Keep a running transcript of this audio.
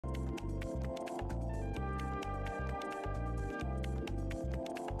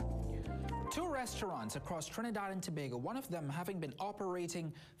restaurants across Trinidad and Tobago, one of them having been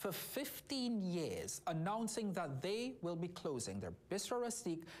operating for 15 years, announcing that they will be closing, their Bistro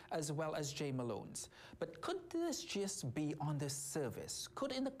Rustique as well as J. Malone's. But could this just be on the surface?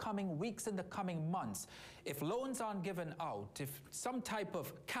 Could in the coming weeks, in the coming months, if loans aren't given out, if some type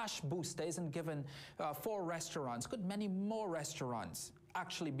of cash booster isn't given for restaurants, could many more restaurants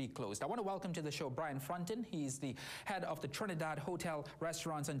actually be closed? I want to welcome to the show Brian Frontin. He's the head of the Trinidad Hotel,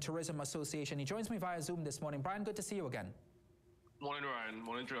 Restaurants and Tourism Association. He joins me via Zoom this morning. Brian, good to see you again. Morning, Ryan.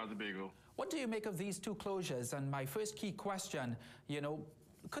 Morning, Trinidad and Tobago. What do you make of these two closures? And my first key question,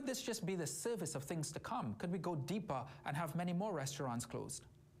 could this just be the service of things to come? Could we go deeper and have many more restaurants closed?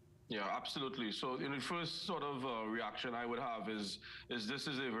 Yeah, absolutely. So the first sort of reaction I would have is this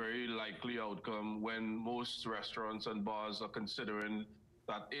is a very likely outcome when most restaurants and bars are considering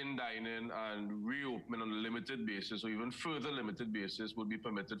that in-dining and reopening on a limited basis or even further limited basis would be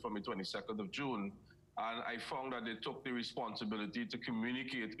permitted from the 22nd of June. And I found that they took the responsibility to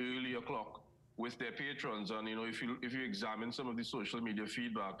communicate early o'clock with their patrons. And, if you examine some of the social media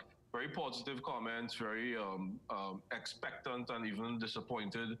feedback, very positive comments, very expectant and even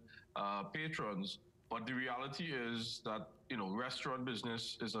disappointed patrons. But the reality is that, restaurant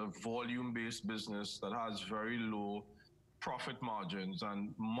business is a volume-based business that has very low profit margins,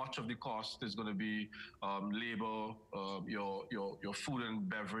 and much of the cost is going to be labor, your food and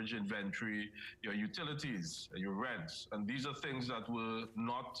beverage inventory, your utilities, your rents. And these are things that were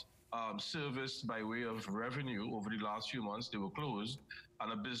not serviced by way of revenue over the last few months. They were closed,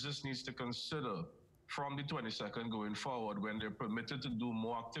 and a business needs to consider from the 22nd going forward, when they're permitted to do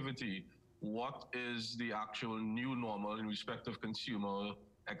more activity, what is the actual new normal in respect of consumer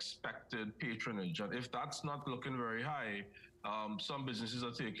expected patronage. And if that's not looking very high, some businesses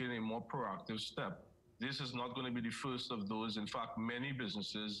are taking a more proactive step. This is not going to be the first of those. In fact, many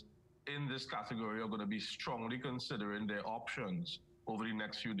businesses in this category are going to be strongly considering their options over the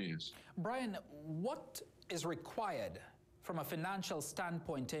next few days. Brian, what is required from a financial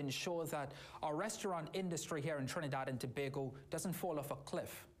standpoint to ensure that our restaurant industry here in Trinidad and Tobago doesn't fall off a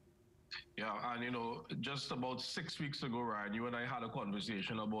cliff? Yeah, and just about 6 weeks ago, Ryan, you and I had a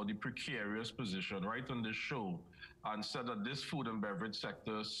conversation about the precarious position right on this show, and said that this food and beverage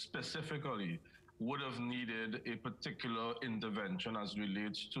sector specifically would have needed a particular intervention as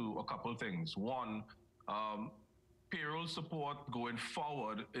relates to a couple things. One, payroll support going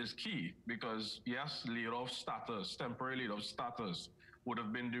forward is key, because yes, layoff status, temporary layoff status would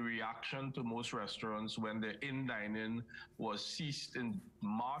have been the reaction to most restaurants when the in-dining was ceased in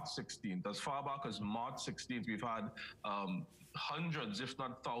March 16th. As far back as March 16th, we've had hundreds, if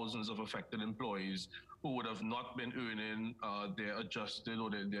not thousands, of affected employees who would have not been earning their adjusted or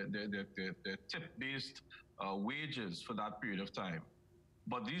their tip-based wages for that period of time.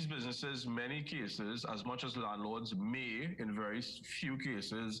 But these businesses, many cases, as much as landlords may, in very few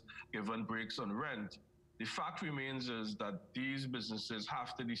cases, given breaks on rent, the fact remains is that these businesses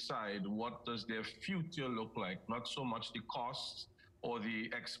have to decide what does their future look like, not so much the costs or the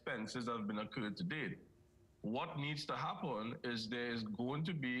expenses that have been occurred to date. What needs to happen is there is going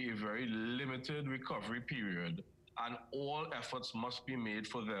to be a very limited recovery period, and all efforts must be made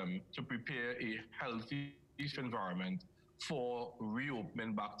for them to prepare a healthy environment for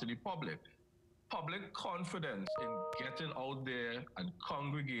reopening back to the public. Public confidence in getting out there and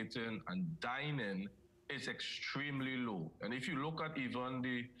congregating and dining is extremely low. And if you look at even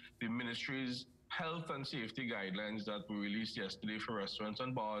the ministry's health and safety guidelines that were released yesterday for restaurants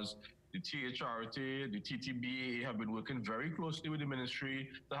and bars, the THRTA, the TTBA have been working very closely with the ministry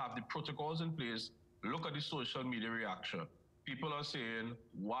to have the protocols in place. Look at the social media reaction. People are saying,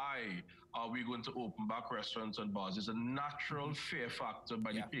 why are we going to open back restaurants and bars? It's a natural fear factor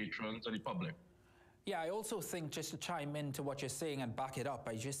by the patrons and the public. Yeah, I also think, just to chime into what you're saying and back it up,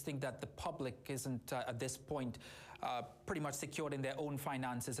 I just think that the public isn't at this point pretty much secured in their own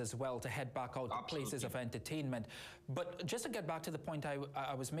finances as well to head back out to places of entertainment. But just to get back to the point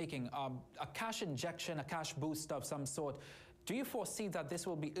I was making, a cash injection, a cash boost of some sort, do you foresee that this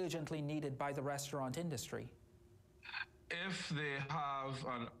will be urgently needed by the restaurant industry? If they have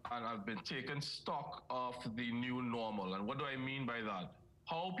and have been taking stock of the new normal, and what do I mean by that?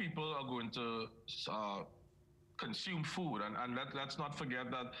 How people are going to consume food, and let's not forget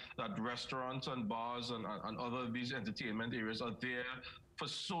that restaurants and bars and other these entertainment areas are there for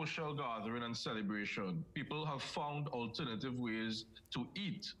social gathering and celebration. People have found alternative ways to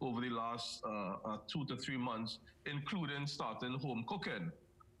eat over the last 2 to 3 months, including starting home cooking.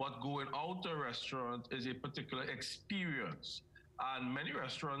 But going out to a restaurant is a particular experience. And many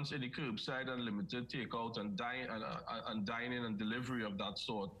restaurants in the curbside and limited takeout and dining and delivery of that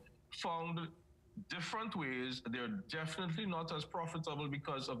sort found different ways. They're definitely not as profitable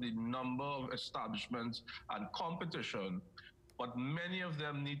because of the number of establishments and competition. But many of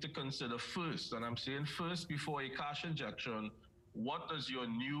them need to consider first, and I'm saying first before a cash injection, what does your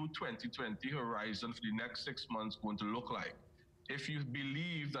new 2020 horizon for the next 6 months going to look like? If you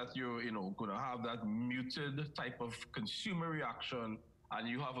believe that you're, going to have that muted type of consumer reaction, and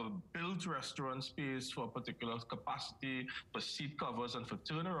you have a built restaurant space for a particular capacity, for seat covers and for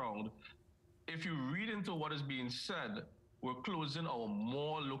turnaround, if you read into what is being said, we're closing our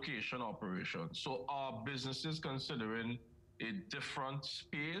mall location operation. So our businesses considering a different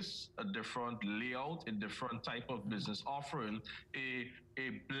space, a different layout, a different type of business offering, a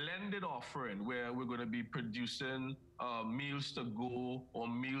blended offering where we're going to be producing meals to go or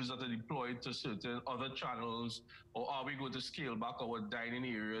meals that are deployed to certain other channels, or are we going to scale back our dining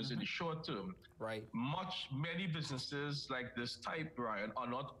areas in the short term? Right. Many businesses like this type, Brian, are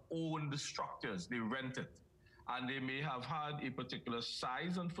not owned structures, they rent it. And they may have had a particular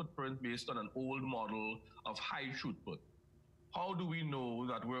size and footprint based on an old model of high throughput. How do we know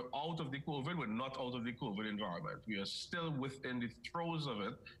that we're out of the COVID? We're not out of the COVID environment. We are still within the throes of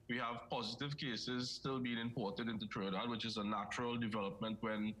it. We have positive cases still being imported into THRTA, which is a natural development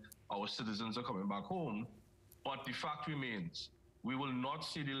when our citizens are coming back home. But the fact remains, we will not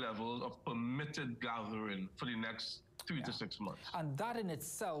see the level of permitted gathering for the next 3 to 6 months. And that in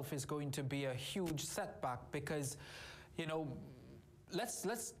itself is going to be a huge setback because,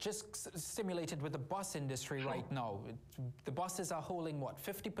 let's just simulate it with the bus industry right now. The buses are holding,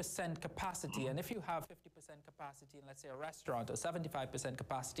 50% capacity. And if you have 50% capacity in, let's say, a restaurant or 75%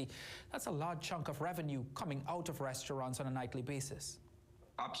 capacity, that's a large chunk of revenue coming out of restaurants on a nightly basis.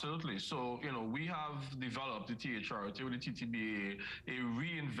 Absolutely. So, we have developed the THRTA with the TTBA, a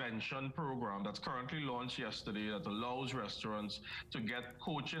reinvention program that's currently launched yesterday that allows restaurants to get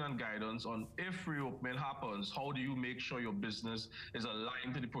coaching and guidance on if reopening happens, how do you make sure your business is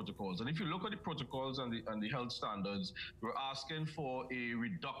aligned to the protocols? And if you look at the protocols and the health standards, we're asking for a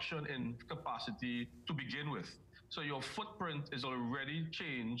reduction in capacity to begin with. So your footprint is already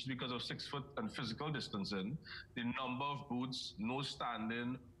changed because of 6 foot and physical distancing. The number of booths, no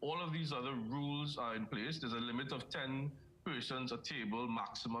standing, all of these other rules are in place. There's a limit of 10 persons a table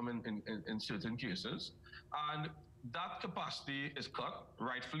maximum in certain cases. And that capacity is cut,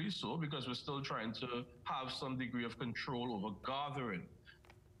 rightfully so, because we're still trying to have some degree of control over gathering.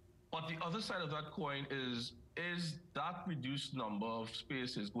 But the other side of that coin is that reduced number of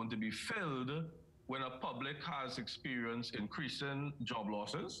spaces going to be filled when a public has experienced increasing job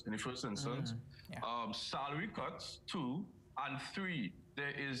losses in the first instance, salary cuts, 2, and 3,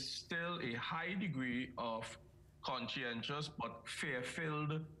 there is still a high degree of conscientious but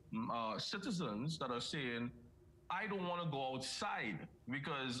fear-filled citizens that are saying, I don't want to go outside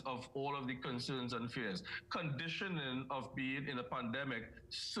because of all of the concerns and fears. Conditioning of being in a pandemic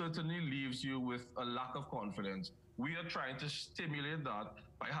certainly leaves you with a lack of confidence. We are trying to stimulate that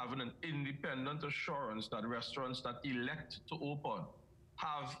by having an independent assurance that restaurants that elect to open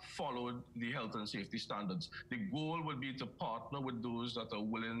have followed the health and safety standards. The goal would be to partner with those that are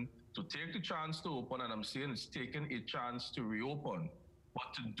willing to take the chance to open, and I'm saying it's taking a chance to reopen,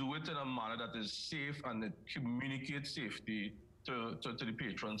 but to do it in a manner that is safe and that communicates safety to the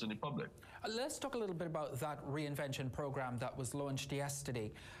patrons and the public. Let's talk a little bit about that reinvention program that was launched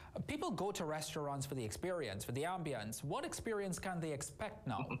yesterday. People go to restaurants for the experience, for the ambience. What experience can they expect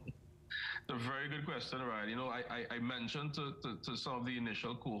now? A very good question, Ryan. I mentioned to some of the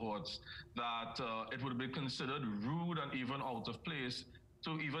initial cohorts that it would be considered rude and even out of place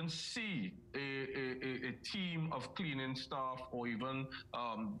to even see a team of cleaning staff or even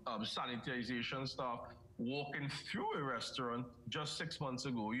sanitization staff walking through a restaurant just 6 months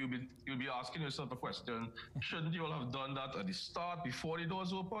ago. You'll be asking yourself a question: shouldn't you all have done that at the start before the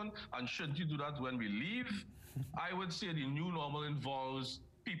doors open? And shouldn't you do that when we leave? I would say the new normal involves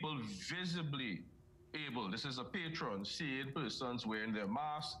people visibly able. This is a patron, seeing persons wearing their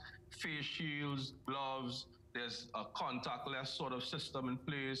masks, face shields, gloves. There's a contactless sort of system in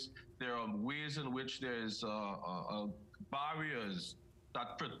place. There are ways in which there's barriers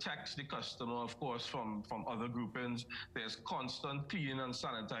that protects the customer, of course, from other groupings. There's constant cleaning and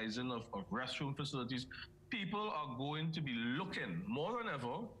sanitizing of restroom facilities. People are going to be looking more than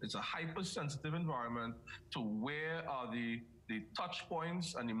ever. It's a hypersensitive environment to where are the touch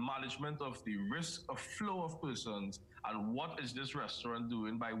points and the management of the risk of flow of persons, and what is this restaurant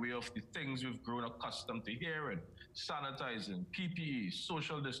doing by way of the things we've grown accustomed to hearing: sanitizing, PPE,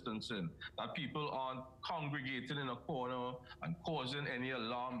 social distancing, that people aren't congregating in a corner and causing any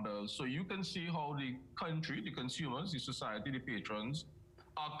alarm bells. So you can see how the country, the consumers, the society, the patrons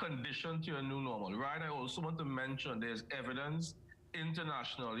are conditioned to a new normal. Right? I also want to mention there's evidence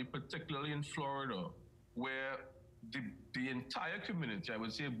internationally, particularly in Florida, where the entire community, I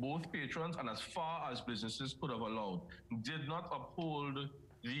would say both patrons and as far as businesses could have allowed, did not uphold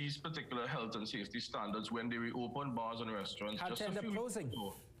these particular health and safety standards when they reopened bars and restaurants Had just to end a up few closing. weeks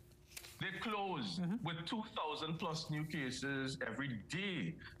ago. They closed with 2,000 plus new cases every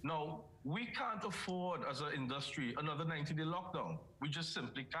day. Now, we can't afford as an industry another 90-day lockdown. We just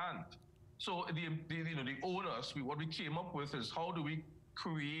simply can't. So the owners, what we came up with is how do we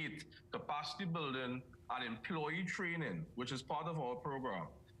create capacity building and employee training, which is part of our program,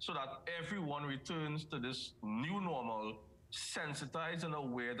 so that everyone returns to this new normal sensitized and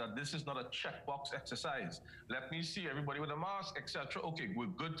aware that this is not a checkbox exercise. Let me see everybody with a mask, etc. Okay, we're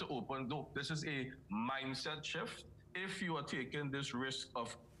good to open. No, this is a mindset shift. If you are taking this risk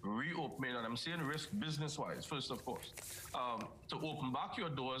of reopening, and I'm saying risk business-wise, first of course, to open back your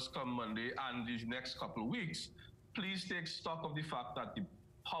doors come Monday and these next couple of weeks, please take stock of the fact that the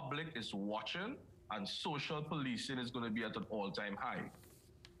public is watching and social policing is going to be at an all-time high.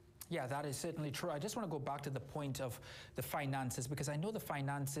 Yeah, that is certainly true. I just want to go back to the point of the finances, because I know the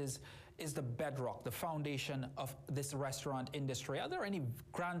finances is the bedrock, the foundation of this restaurant industry. Are there any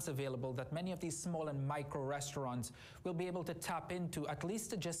grants available that many of these small and micro restaurants will be able to tap into, at least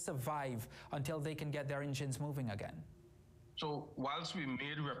to just survive until they can get their engines moving again? So whilst we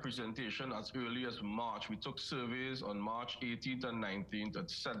made representation as early as March, we took surveys on March 18th and 19th and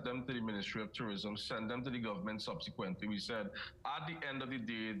sent them to the Ministry of Tourism, sent them to the government subsequently. We said, at the end of the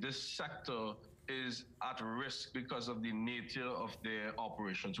day, this sector is at risk because of the nature of their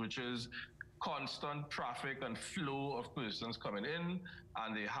operations, which is constant traffic and flow of persons coming in,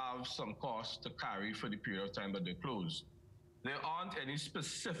 and they have some costs to carry for the period of time that they're closed. There aren't any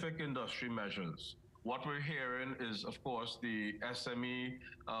specific industry measures. What we're hearing is, of course, the SME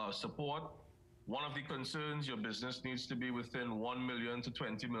support. One of the concerns, your business needs to be within $1 million to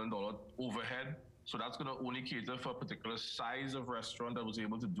 $20 million overhead. So that's going to only cater for a particular size of restaurant that was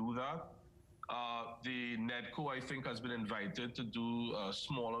able to do that. The NEDCO, I think, has been invited to do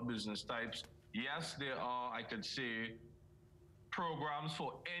smaller business types. Yes, there are, I could say, programs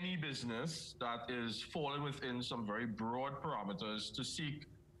for any business that is falling within some very broad parameters to seek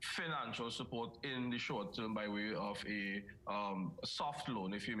financial support in the short term by way of a soft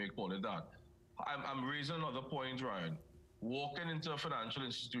loan, if you may call it that. I'm raising another point, Ryan. Walking into a financial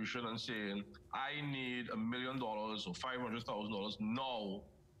institution and saying, I need $1 million or $500,000 now,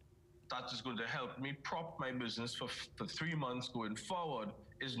 that is going to help me prop my business for 3 months going forward,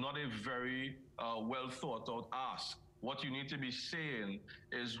 is not a very well thought out ask. What you need to be saying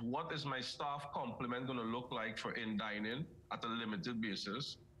is, what is my staff complement going to look like for in dining at a limited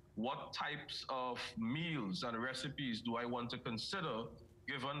basis? What types of meals and recipes do I want to consider,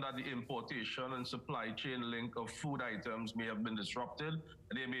 given that the importation and supply chain link of food items may have been disrupted?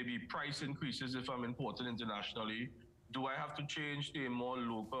 There may be price increases if I'm importing internationally. Do I have to change to a more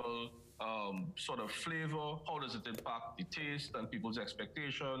local sort of flavor? How does it impact the taste and people's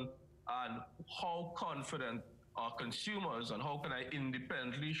expectation? And how confident are consumers, and how can I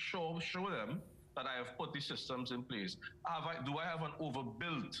independently show them that I have put the systems in place? Do I have an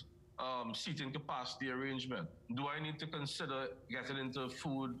overbuilt seating capacity arrangement? Do I need to consider getting into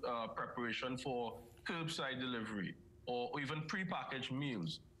food preparation for curbside delivery or even prepackaged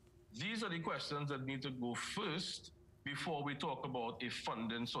meals? These are the questions that need to go first before we talk about a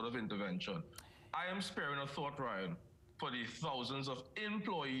funding sort of intervention. I am sparing a thought, Ryan, for the thousands of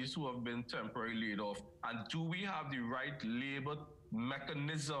employees who have been temporarily laid off. And do we have the right labor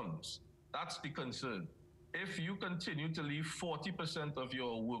mechanisms? That's the concern. If you continue to leave 40% of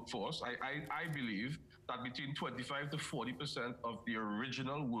your workforce, I believe that between 25 to 40% of the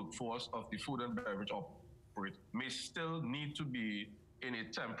original workforce of the food and beverage operator may still need to be in a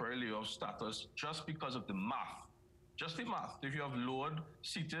temporary layoff status just because of the math. Just the math. If you have lowered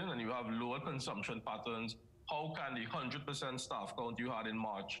seating and you have lower consumption patterns, how can the 100% staff count you had in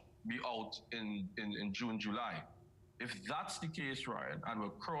March be out in June, July? If that's the case, Ryan, and we're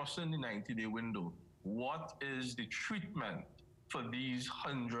crossing the 90-day window, what is the treatment for these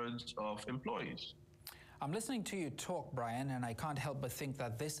hundreds of employees? I'm listening to you talk, Brian, and I can't help but think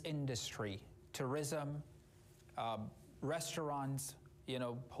that this industry, tourism, restaurants,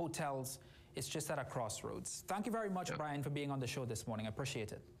 hotels, it's just at a crossroads. Thank you very much, Brian, for being on the show this morning. I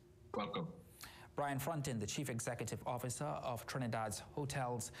appreciate it. Welcome. Brian Frontin, the Chief Executive Officer of Trinidad's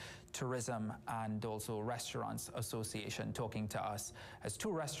Hotels, Tourism and also Restaurants Association, talking to us as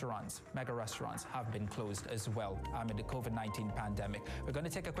 2 restaurants, mega restaurants, have been closed as well amid the COVID-19 pandemic. We're going to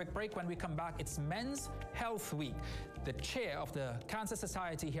take a quick break. When we come back, it's Men's Health Week. The chair of the Cancer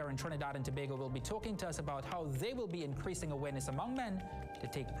Society here in Trinidad and Tobago will be talking to us about how they will be increasing awareness among men to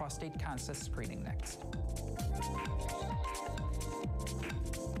take prostate cancer screening next.